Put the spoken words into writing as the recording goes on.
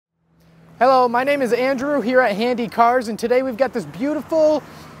Hello, my name is Andrew here at Handy Cars, and today we've got this beautiful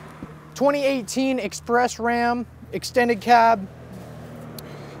 2018 Express Ram extended cab.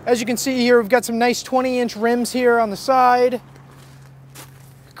 As you can see here, we've got some nice 20-inch rims here on the side.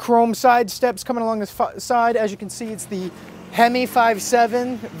 Chrome side steps coming along the side. As you can see, it's the Hemi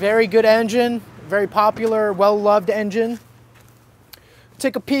 5.7, very good engine, very popular, well-loved engine.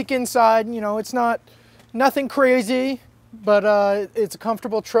 Take a peek inside. You know, it's nothing crazy, but it's a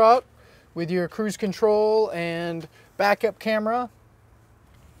comfortable truck with your cruise control and backup camera,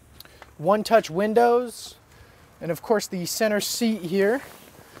 one-touch windows, and of course the center seat here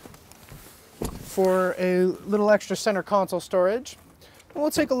for a little extra center console storage. And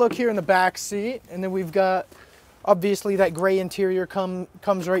we'll take a look here in the back seat, and then we've got obviously that gray interior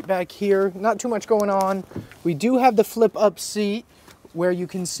comes right back here. Not too much going on. We do have the flip-up seat where you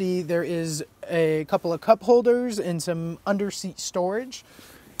can see there is a couple of cup holders and some under-seat storage.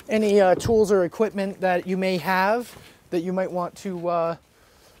 Any tools or equipment that you may have that you might want to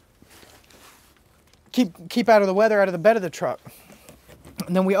keep out of the weather, out of the bed of the truck.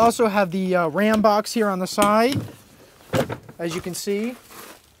 And then we also have the Ram box here on the side. As you can see, a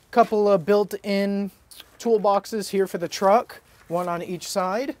couple of built-in toolboxes here for the truck, one on each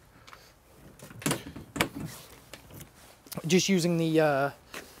side. Just using the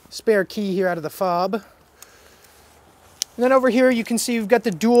spare key here out of the fob. And then over here you can see we've got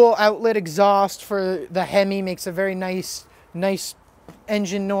the dual outlet exhaust for the Hemi, makes a very nice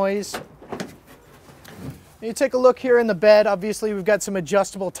engine noise. You take a look here in the bed. Obviously we've got some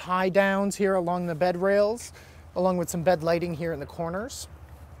adjustable tie downs here along the bed rails, along with some bed lighting here in the corners.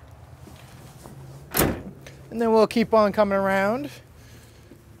 And then we'll keep on coming around.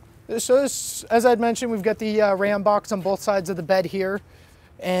 So this, as I'd mentioned, we've got the Ram box on both sides of the bed here,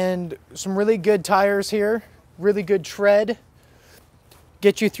 and some really good tires here. Really good tread,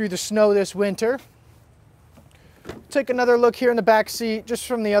 get you through the snow this winter. Take another look here in the back seat, just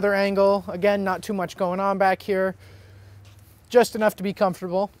from the other angle. Again, not too much going on back here, just enough to be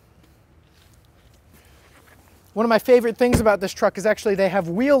comfortable. One of my favorite things about this truck is actually they have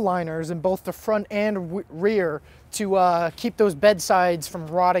wheel liners in both the front and rear to keep those bed sides from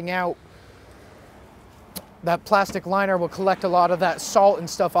rotting out. That plastic liner will collect a lot of that salt and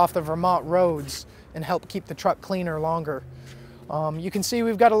stuff off the Vermont roads and help keep the truck cleaner longer. You can see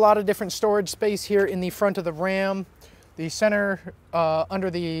we've got a lot of different storage space here in the front of the Ram. The center under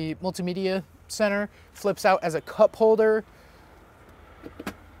the multimedia center flips out as a cup holder,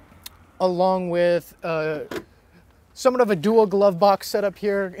 along with somewhat of a dual glove box setup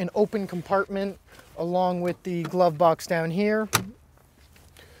here, an open compartment along with the glove box down here.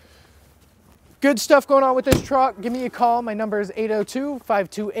 Good stuff going on with this truck. Give me a call. My number is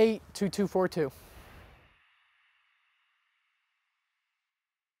 802-528-2242.